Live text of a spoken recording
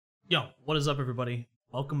Yo, what is up, everybody?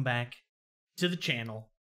 Welcome back to the channel.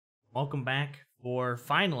 Welcome back for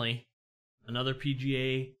finally another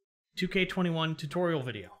PGA 2K21 tutorial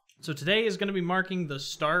video. So today is going to be marking the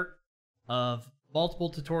start of multiple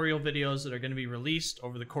tutorial videos that are going to be released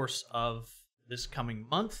over the course of this coming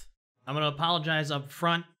month. I'm going to apologize up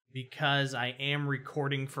front because I am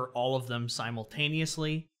recording for all of them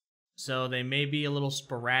simultaneously, so they may be a little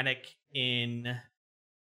sporadic in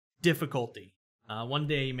difficulty. One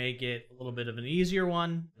day you may get a little bit of an easier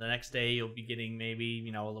one. The next day you'll be getting maybe,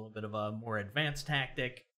 a little bit of a more advanced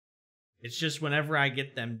tactic. It's just whenever I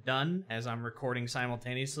get them done, as I'm recording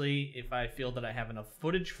simultaneously, if I feel that I have enough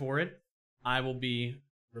footage for it, I will be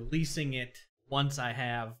releasing it once I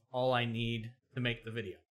have all I need to make the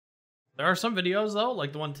video. There are some videos, though,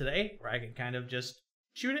 like the one today, where I can kind of just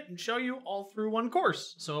shoot it and show you all through one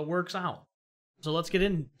course, so it works out. So let's get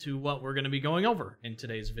into what we're going to be going over in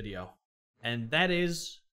today's video. And that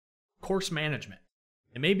is course management.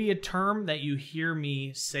 It may be a term that you hear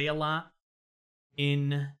me say a lot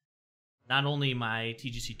in not only my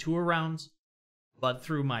TGC Tour rounds, but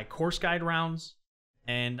through my course guide rounds.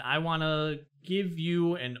 And I want to give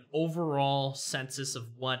you an overall census of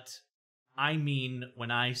what I mean when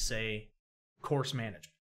I say course management.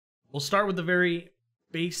 We'll start with the very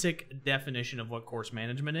basic definition of what course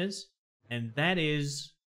management is, and that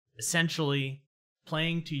is essentially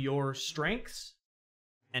playing to your strengths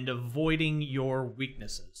and avoiding your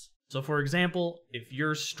weaknesses. So for example, if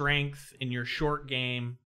your strength in your short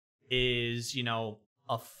game is,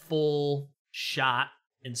 a full shot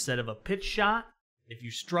instead of a pitch shot, if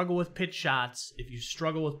you struggle with pitch shots, if you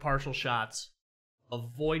struggle with partial shots,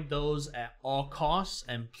 avoid those at all costs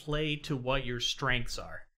and play to what your strengths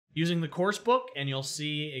are. Using the course book, and you'll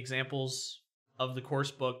see examples of the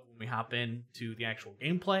course book when we hop into the actual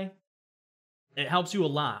gameplay, it helps you a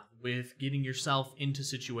lot with getting yourself into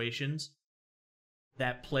situations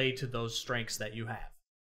that play to those strengths that you have.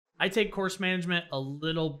 I take course management a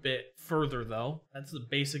little bit further, though. That's the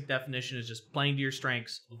basic definition, is just playing to your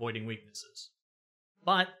strengths, avoiding weaknesses.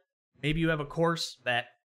 But maybe you have a course that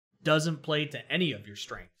doesn't play to any of your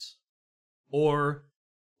strengths, or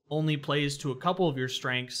only plays to a couple of your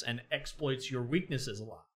strengths and exploits your weaknesses a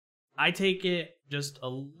lot. I take it just a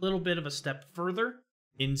little bit of a step further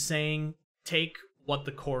in saying, take what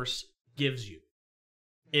the course gives you.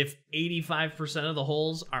 If 85% of the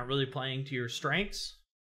holes aren't really playing to your strengths,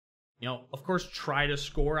 of course try to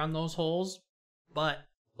score on those holes, but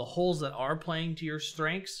the holes that are playing to your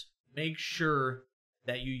strengths, make sure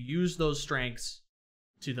that you use those strengths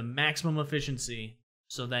to the maximum efficiency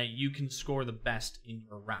so that you can score the best in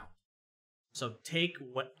your round. So take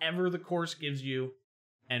whatever the course gives you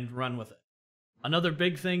and run with it. Another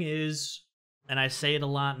big thing is, and I say it a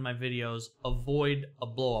lot in my videos, avoid a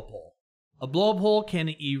blow-up hole. A blow-up hole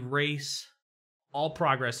can erase all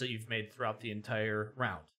progress that you've made throughout the entire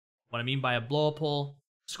round. What I mean by a blow-up hole,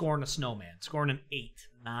 scoring a snowman, scoring an 8,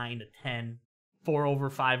 9, a 10, 4 over,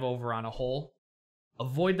 5 over on a hole.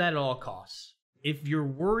 Avoid that at all costs. If you're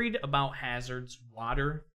worried about hazards,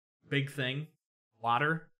 water, big thing,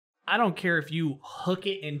 water, I don't care if you hook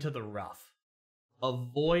it into the rough.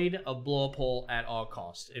 Avoid a blow-up hole at all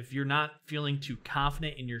costs. If you're not feeling too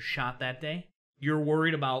confident in your shot that day, you're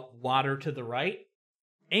worried about water to the right,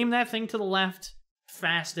 aim that thing to the left,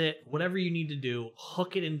 fast it, whatever you need to do,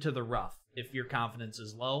 hook it into the rough if your confidence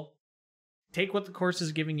is low. Take what the course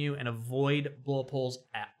is giving you and avoid blow-up holes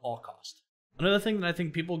at all costs. Another thing that I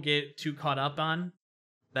think people get too caught up on,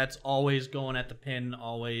 that's always going at the pin,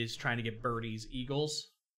 always trying to get birdies,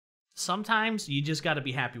 eagles. Sometimes you just got to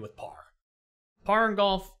be happy with par. Par in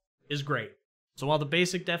golf is great. So while the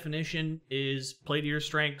basic definition is play to your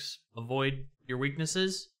strengths, avoid your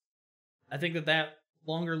weaknesses, I think that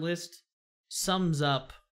longer list sums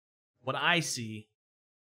up what I see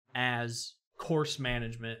as course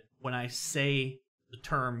management when I say the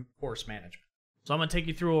term course management. So I'm going to take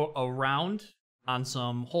you through a round on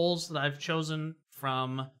some holes that I've chosen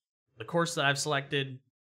from the course that I've selected,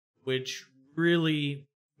 which really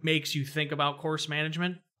makes you think about course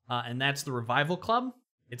management. And that's the Revival Club.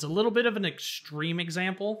 It's a little bit of an extreme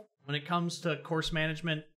example when it comes to course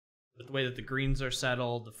management, with the way that the greens are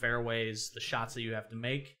settled, the fairways, the shots that you have to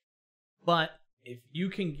make. But if you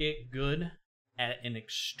can get good at an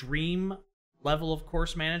extreme level of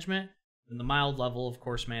course management, then the mild level of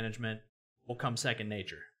course management will come second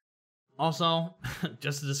nature. Also,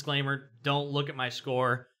 just a disclaimer, don't look at my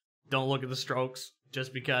score, don't look at the strokes,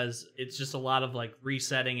 just because it's just a lot of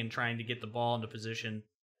resetting and trying to get the ball into position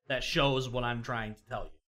that shows what I'm trying to tell you.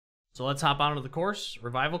 So let's hop onto the course,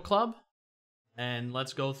 Revival Club, and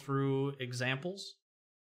let's go through examples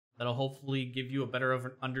that'll hopefully give you a better of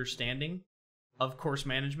an understanding of course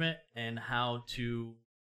management and how to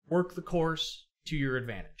work the course to your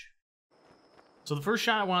advantage. So the first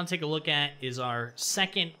shot I want to take a look at is our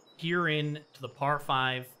second gear in to the par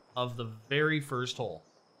 5 of the very first hole.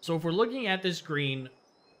 So if we're looking at this green,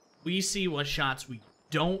 we see what shots we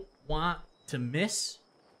don't want to miss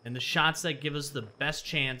and the shots that give us the best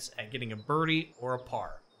chance at getting a birdie or a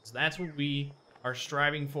par. So that's what we are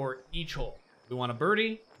striving for each hole. We want a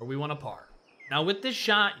birdie or we want a par. Now with this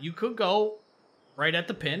shot, you could go right at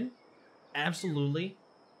the pin. Absolutely.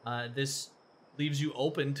 This leaves you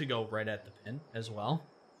open to go right at the pin as well.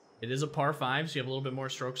 It is a par 5, so you have a little bit more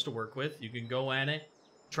strokes to work with. You can go at it,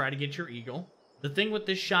 try to get your eagle. The thing with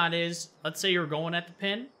this shot is, let's say you're going at the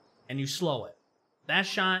pin and you slow it. That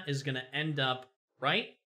shot is going to end up right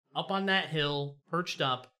up on that hill, perched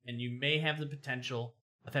up, and you may have the potential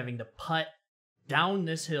of having to putt down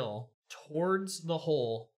this hill towards the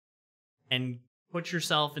hole and put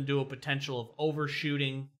yourself into a potential of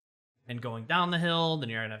overshooting and going down the hill. Then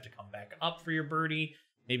you're going to have to come back up for your birdie.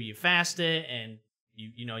 Maybe you fast it and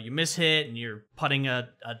you miss hit and you're putting a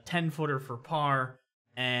 10-footer for par,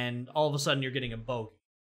 and all of a sudden you're getting a bogey.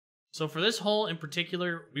 So for this hole in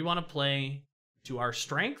particular, we want to play to our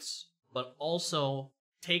strengths, but also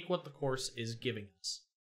take what the course is giving us.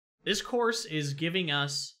 This course is giving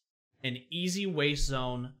us an easy waste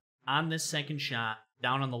zone on this second shot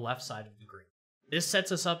down on the left side of the green. This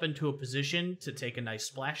sets us up into a position to take a nice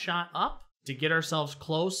splash shot up to get ourselves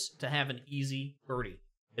close to have an easy birdie.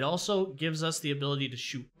 It also gives us the ability to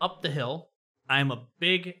shoot up the hill. I'm a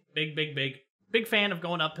big fan of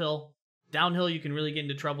going uphill. Downhill, you can really get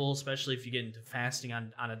into trouble, especially if you get into fasting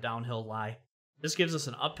on a downhill lie. This gives us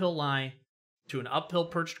an uphill lie to an uphill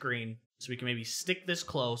perched green, so we can maybe stick this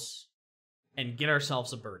close and get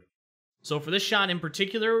ourselves a birdie. So for this shot in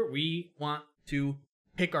particular, we want to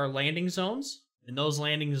pick our landing zones, and those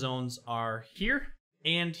landing zones are here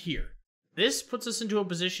and here. This puts us into a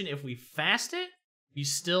position, if we fast it, we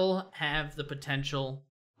still have the potential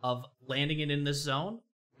of landing it in this zone,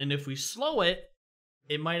 and if we slow it,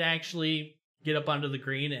 it might actually get up onto the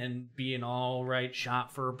green and be an all right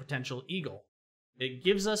shot for a potential eagle. It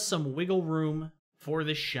gives us some wiggle room for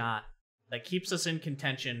this shot that keeps us in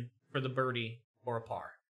contention for the birdie or a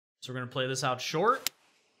par. So we're going to play this out short.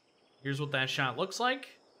 Here's what that shot looks like.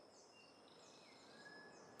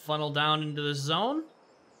 Funnel down into this zone.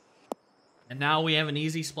 And now we have an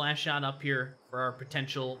easy splash shot up here for our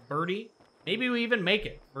potential birdie. Maybe we even make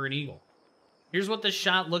it for an eagle. Here's what this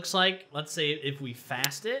shot looks like. Let's say if we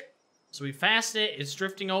fast it. So we fast it, it's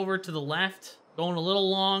drifting over to the left, going a little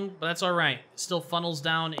long, but that's all right. It still funnels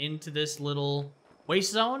down into this little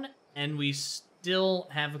waste zone, and we still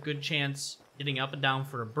have a good chance getting up and down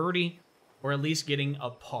for a birdie, or at least getting a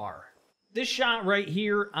par. This shot right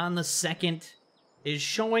here on the second is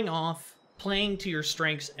showing off playing to your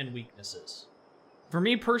strengths and weaknesses. For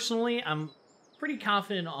me personally, I'm pretty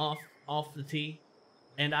confident off the tee,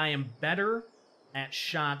 and I am better at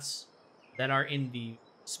shots that are in the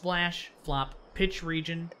splash, flop, pitch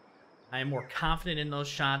region. I am more confident in those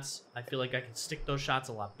shots. I feel like I can stick those shots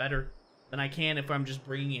a lot better than I can if I'm just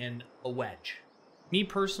bringing in a wedge. Me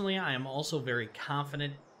personally, I am also very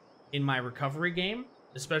confident in my recovery game,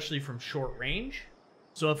 especially from short range.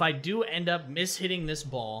 So if I do end up mishitting this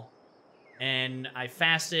ball and I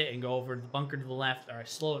fast it and go over to the bunker to the left, or I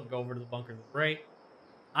slow it and go over to the bunker to the right,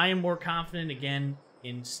 I am more confident again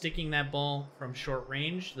in sticking that ball from short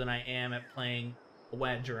range than I am at playing a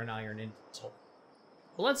wedge or an iron into this hole.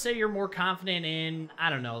 But let's say you're more confident in, I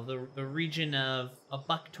don't know, the region of a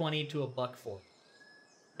 $120 to a $140.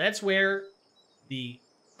 That's where the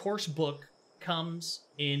course book comes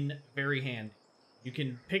in very handy. You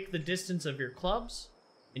can pick the distance of your clubs,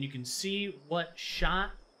 and you can see what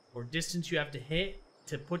shot or distance you have to hit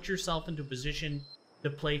to put yourself into a position to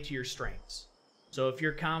play to your strengths. So if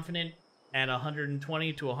you're confident at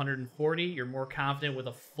 120 to 140, you're more confident with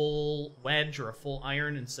a full wedge or a full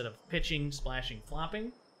iron instead of pitching, splashing,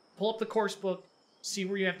 flopping. Pull up the course book, see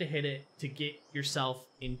where you have to hit it to get yourself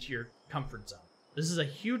into your comfort zone. This is a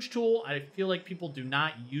huge tool. I feel like people do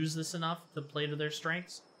not use this enough to play to their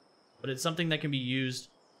strengths, but it's something that can be used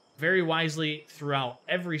very wisely throughout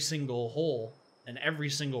every single hole and every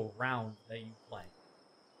single round that you play.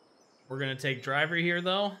 We're going to take driver here,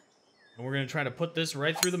 though, and we're going to try to put this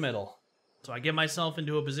right through the middle. So I get myself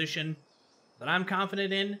into a position that I'm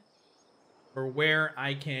confident in for where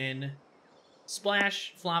I can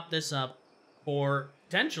splash, flop this up for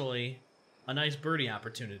potentially a nice birdie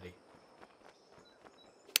opportunity.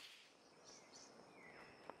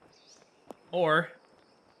 Or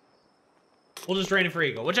We'll just drain it for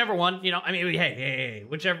eagle. Whichever one, you know, I mean, hey,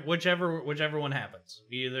 whichever one happens.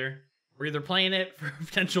 We're either playing it for a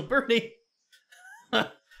potential birdie,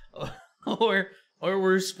 or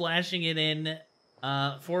we're splashing it in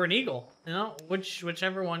for an eagle. You know,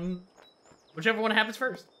 whichever one happens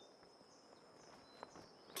first.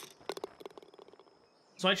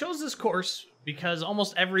 So I chose this course because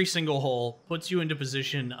almost every single hole puts you into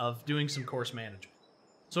position of doing some course management.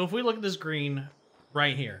 So if we look at this green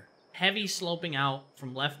right here, heavy sloping out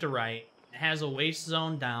from left to right, it has a waste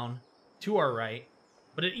zone down to our right,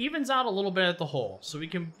 but it evens out a little bit at the hole, so we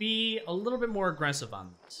can be a little bit more aggressive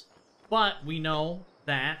on this. But we know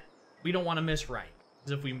that we don't want to miss right,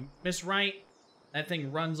 because if we miss right, that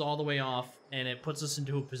thing runs all the way off, and it puts us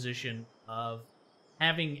into a position of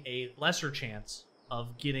having a lesser chance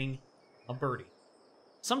of getting a birdie.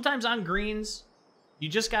 Sometimes on greens, you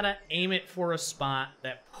just gotta aim it for a spot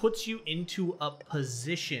that puts you into a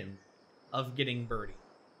position of getting birdie.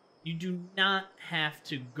 You do not have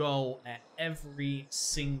to go at every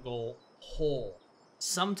single hole.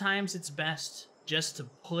 Sometimes it's best just to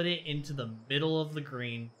put it into the middle of the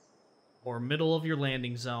green or middle of your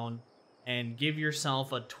landing zone and give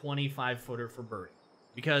yourself a 25-footer for birdie.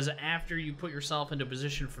 Because after you put yourself into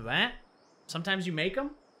position for that, sometimes you make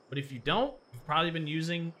them, but if you don't, you've probably been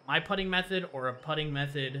using my putting method or a putting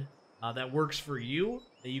method that works for you,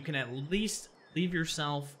 that you can at least leave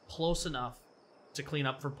yourself close enough to clean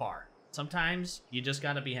up for par. Sometimes you just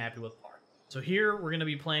got to be happy with par. So here we're going to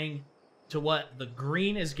be playing to what the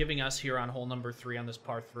green is giving us here on hole number 3 on this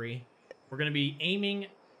par 3. We're going to be aiming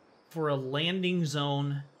for a landing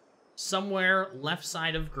zone somewhere left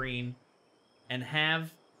side of green and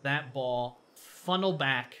have that ball funnel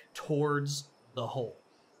back towards the hole.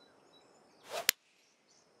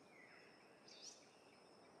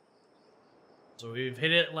 So we've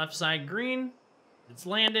hit it left side green, it's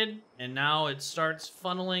landed, and now it starts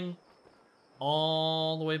funneling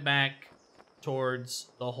all the way back towards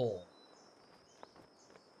the hole.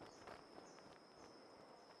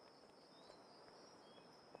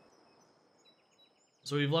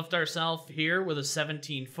 So we've left ourselves here with a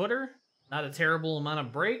 17-footer, not a terrible amount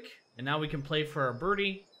of break, and now we can play for our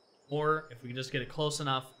birdie, or if we can just get it close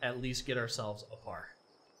enough, at least get ourselves a par.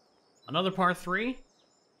 Another par 3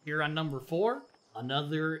 here on number 4.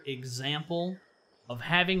 Another example of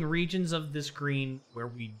having regions of this green where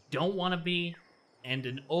we don't want to be, and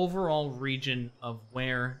an overall region of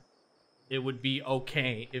where it would be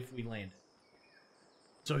okay if we landed.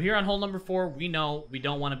 So here on hole number 4, we know we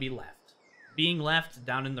don't want to be left. Being left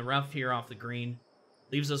down in the rough here off the green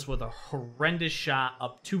leaves us with a horrendous shot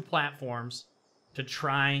up 2 platforms to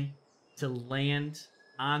try to land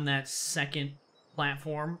on that second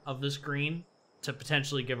platform of this green to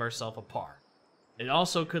potentially give ourselves a par. It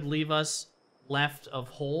also could leave us left of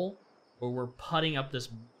hole where we're putting up this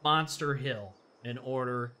monster hill in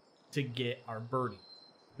order to get our birdie.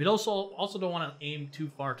 We also don't want to aim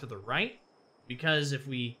too far to the right, because if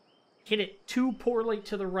we hit it too poorly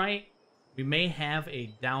to the right, we may have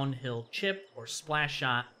a downhill chip or splash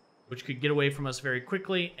shot, which could get away from us very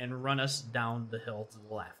quickly and run us down the hill to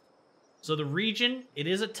the left. So the region, it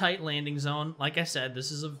is a tight landing zone. Like I said,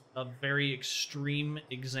 this is a very extreme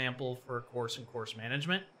example for a course and course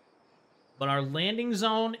management. But our landing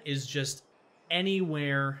zone is just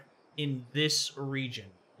anywhere in this region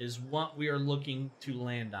is what we are looking to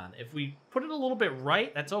land on. If we put it a little bit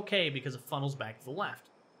right, that's okay because it funnels back to the left.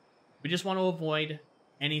 We just want to avoid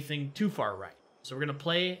anything too far right. So we're going to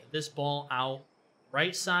play this ball out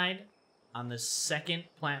right side on the second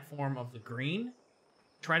platform of the green.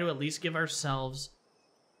 Try to at least give ourselves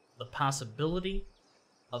the possibility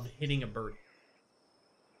of hitting a birdie.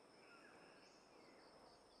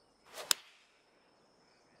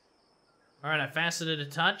 All right, I faceted a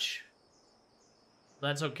touch.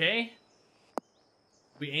 That's okay.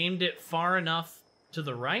 We aimed it far enough to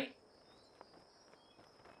the right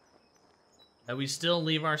that we still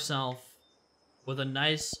leave ourselves with a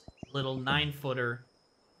nice little 9-footer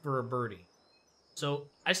for a birdie. So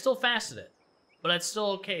I still faceted it, but that's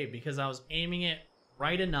still okay because I was aiming it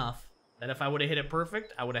right enough that if I would have hit it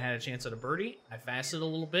perfect, I would have had a chance at a birdie. I faceted a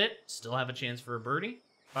little bit, still have a chance for a birdie.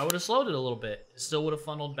 If I would have slowed it a little bit, it still would have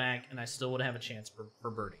funneled back, and I still would have a chance for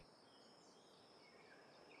birdie.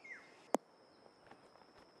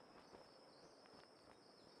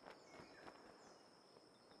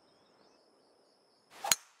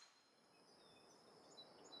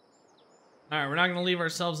 All right, we're not going to leave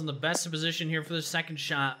ourselves in the best position here for the second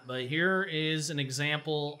shot, but here is an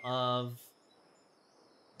example of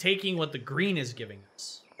taking what the green is giving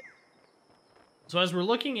us. So as we're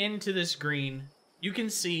looking into this green, you can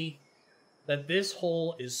see that this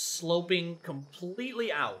hole is sloping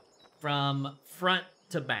completely out from front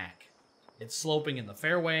to back. It's sloping in the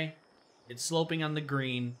fairway, it's sloping on the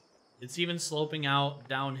green, it's even sloping out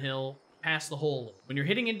downhill past the hole. When you're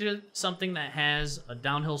hitting into something that has a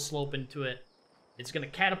downhill slope into it, it's going to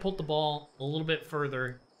catapult the ball a little bit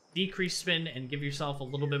further, decrease spin, and give yourself a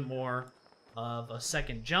little bit more of a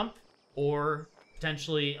second jump, or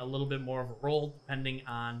potentially a little bit more of a roll, depending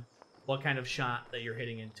on what kind of shot that you're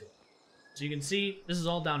hitting into it. So you can see, this is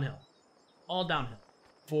all downhill. All downhill.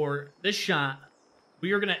 For this shot,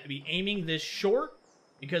 we are going to be aiming this short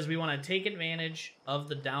because we want to take advantage of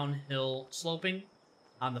the downhill sloping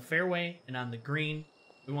on the fairway and on the green.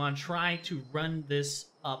 We want to try to run this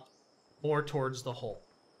up more towards the hole.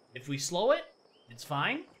 If we slow it, it's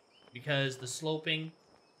fine because the sloping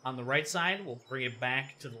on the right side will bring it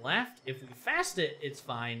back to the left. If we fast it, it's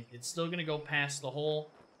fine. It's still going to go past the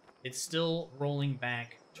hole. It's still rolling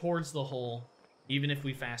back towards the hole, even if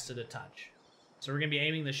we fast it a touch. So we're going to be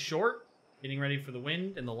aiming this short, getting ready for the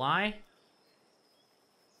wind and the lie.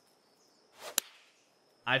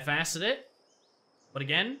 I fasted it, but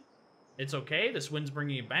again, it's okay. This wind's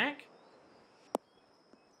bringing it back.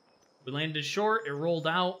 We landed short. It rolled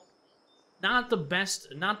out. Not the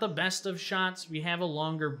best of shots. We have a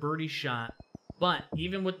longer birdie shot, but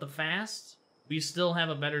even with the fast, we still have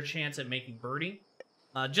a better chance at making birdie.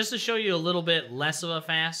 Just to show you a little bit less of a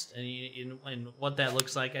fast and what that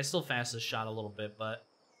looks like, I still fast this shot a little bit, but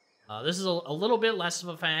this is a little bit less of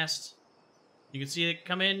a fast. You can see it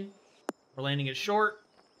come in. We're landing it short.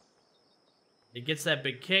 It gets that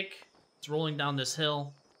big kick. It's rolling down this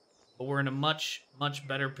hill, but we're in a much, much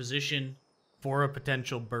better position for a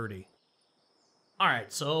potential birdie. All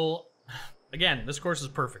right, so again, this course is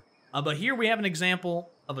perfect. But here we have an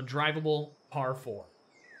example of a drivable par 4.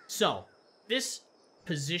 So this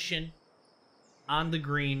position on the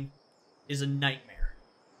green is a nightmare.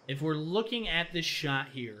 If we're looking at this shot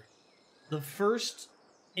here, the first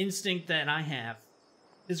instinct that I have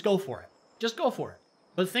is go for it. Just go for it.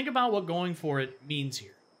 But think about what going for it means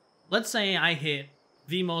here. Let's say I hit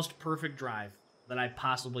the most perfect drive that I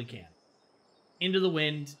possibly can. Into the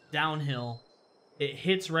wind, downhill. It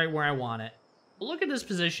hits right where I want it. But look at this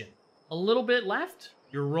position. A little bit left,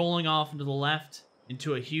 you're rolling off into the left,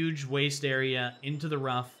 into a huge waste area, into the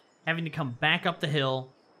rough, having to come back up the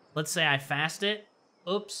hill. Let's say I fast it.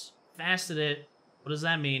 Oops, fasted it. What does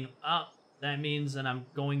that mean? That means that I'm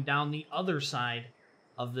going down the other side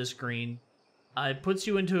of this green. It puts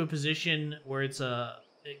you into a position where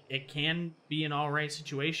it can be an alright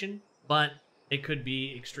situation, but it could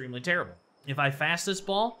be extremely terrible. If I fast this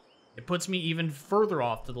ball, it puts me even further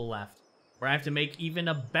off to the left, where I have to make even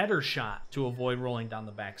a better shot to avoid rolling down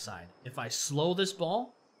the backside. If I slow this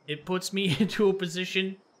ball, it puts me into a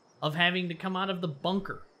position of having to come out of the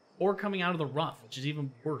bunker or coming out of the rough, which is even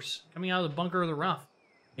worse. Coming out of the bunker or the rough.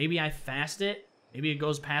 Maybe I fast it. Maybe it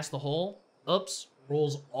goes past the hole. Oops,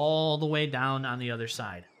 rolls all the way down on the other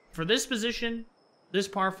side. For this position, this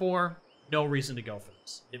par 4, no reason to go for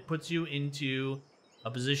this. It puts you into a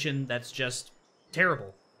position that's just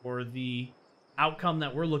terrible for the outcome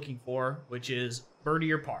that we're looking for, which is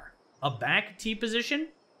birdie or par. A back tee position,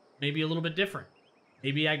 maybe a little bit different.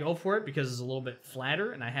 Maybe I go for it because it's a little bit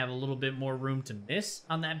flatter and I have a little bit more room to miss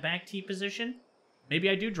on that back tee position. Maybe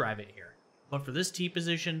I do drive it here. But for this tee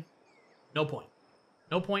position, no point.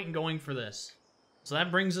 No point in going for this. So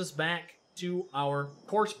that brings us back to our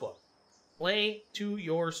course book. Play to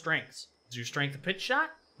your strengths. Is your strength a pitch shot?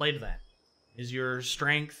 Play to that. Is your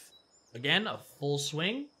strength, again, a full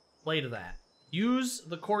swing? Play to that. Use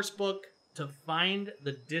the course book to find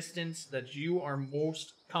the distance that you are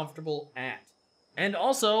most comfortable at. And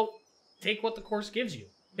also, take what the course gives you.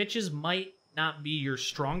 Pitches might not be your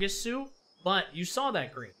strongest suit, but you saw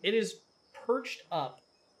that green. It is perched up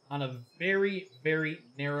on a very, very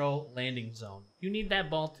narrow landing zone. You need that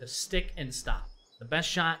ball to stick and stop. The best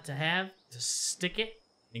shot to have to stick it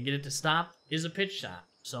and get it to stop is a pitch shot.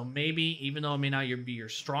 So maybe, even though it may not be your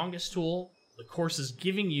strongest tool, the course is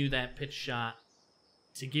giving you that pitch shot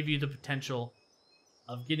to give you the potential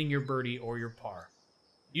of getting your birdie or your par.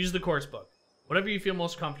 Use the course book. Whatever you feel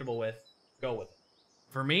most comfortable with, go with it.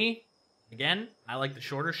 For me, again, I like the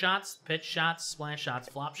shorter shots, pitch shots, splash shots,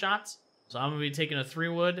 flop shots. So I'm going to be taking a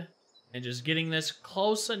 3-wood and just getting this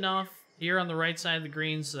close enough here on the right side of the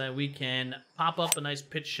green so that we can pop up a nice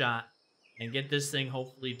pitch shot and get this thing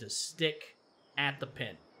hopefully to stick at the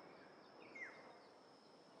pin.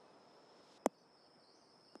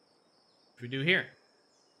 Which we do here.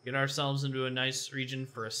 Get ourselves into a nice region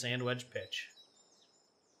for a sand wedge pitch.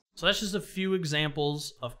 So that's just a few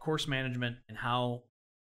examples of course management and how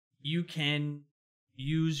you can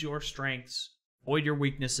use your strengths, avoid your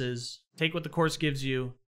weaknesses, take what the course gives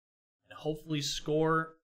you, and hopefully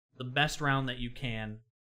score the best round that you can.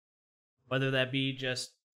 Whether that be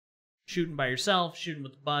just shooting by yourself, shooting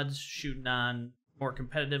with the buds, shooting on more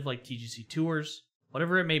competitive like TGC Tours,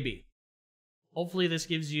 whatever it may be. Hopefully this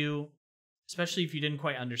gives you, especially if you didn't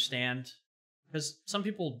quite understand, because some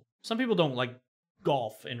people don't like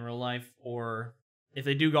golf in real life, or if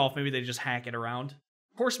they do golf, maybe they just hack it around.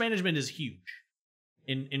 Course management is huge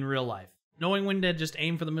in real life. Knowing when to just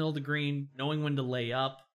aim for the middle of the green, knowing when to lay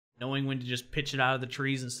up, knowing when to just pitch it out of the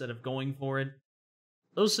trees instead of going for it.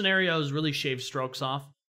 Those scenarios really shave strokes off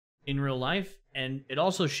in real life, and it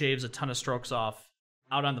also shaves a ton of strokes off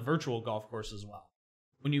out on the virtual golf course as well.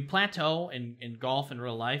 When you plateau in golf in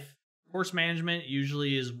real life, course management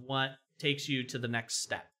usually is what takes you to the next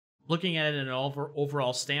step. Looking at it in an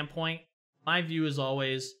overall standpoint, my view is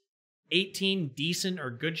always 18 decent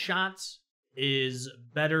or good shots is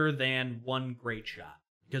better than one great shot.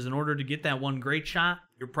 Because in order to get that one great shot,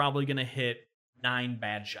 you're probably going to hit 9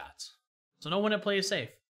 bad shots. So know when to play it safe.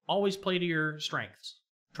 Always play to your strengths.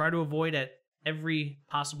 Try to avoid at every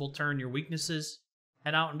possible turn your weaknesses.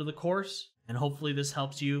 Head out into the course, and hopefully this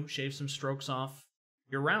helps you shave some strokes off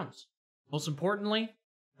your rounds. Most importantly,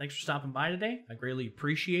 thanks for stopping by today. I greatly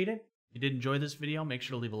appreciate it. If you did enjoy this video, make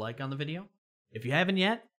sure to leave a like on the video. If you haven't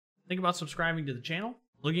yet, think about subscribing to the channel.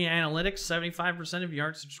 Looking at analytics, 75% of you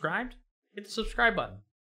aren't subscribed. Hit the subscribe button.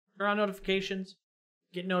 Turn on notifications.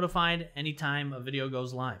 Get notified anytime a video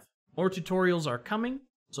goes live. More tutorials are coming,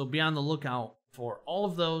 so be on the lookout for all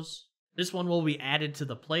of those. This one will be added to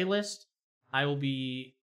the playlist. I will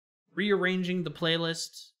be rearranging the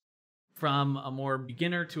playlist from a more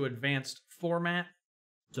beginner to advanced format.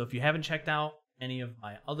 So if you haven't checked out any of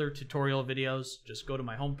my other tutorial videos, just go to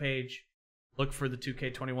my homepage, look for the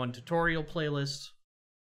 2K21 tutorial playlist,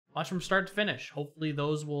 watch from start to finish. Hopefully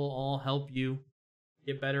those will all help you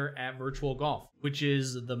get better at virtual golf, which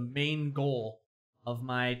is the main goal of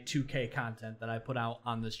my 2K content that I put out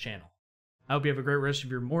on this channel. I hope you have a great rest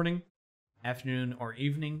of your morning, afternoon, or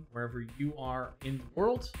evening, wherever you are in the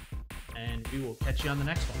world, and we will catch you on the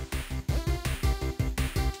next one.